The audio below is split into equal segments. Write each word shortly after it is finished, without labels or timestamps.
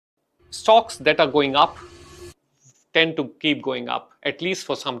Stocks that are going up tend to keep going up, at least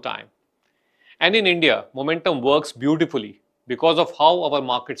for some time. And in India, momentum works beautifully because of how our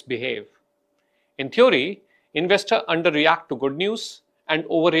markets behave. In theory, investors underreact to good news and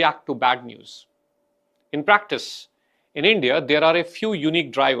overreact to bad news. In practice, in India, there are a few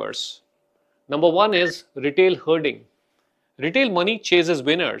unique drivers. Number one is retail herding. Retail money chases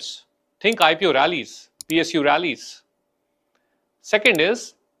winners. Think IPO rallies, PSU rallies. Second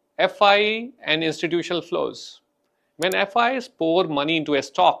is FI and institutional flows. When FIs pour money into a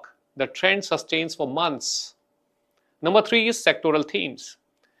stock, the trend sustains for months. Number three is sectoral themes.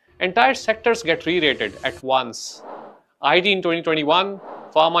 Entire sectors get re-rated at once. IT in 2021,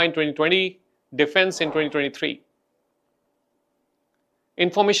 pharma in 2020, defense in 2023.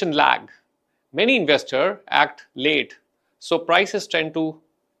 Information lag. Many investors act late, so prices tend to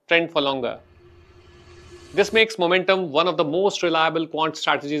trend for longer. This makes momentum one of the most reliable quant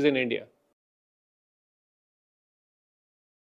strategies in India.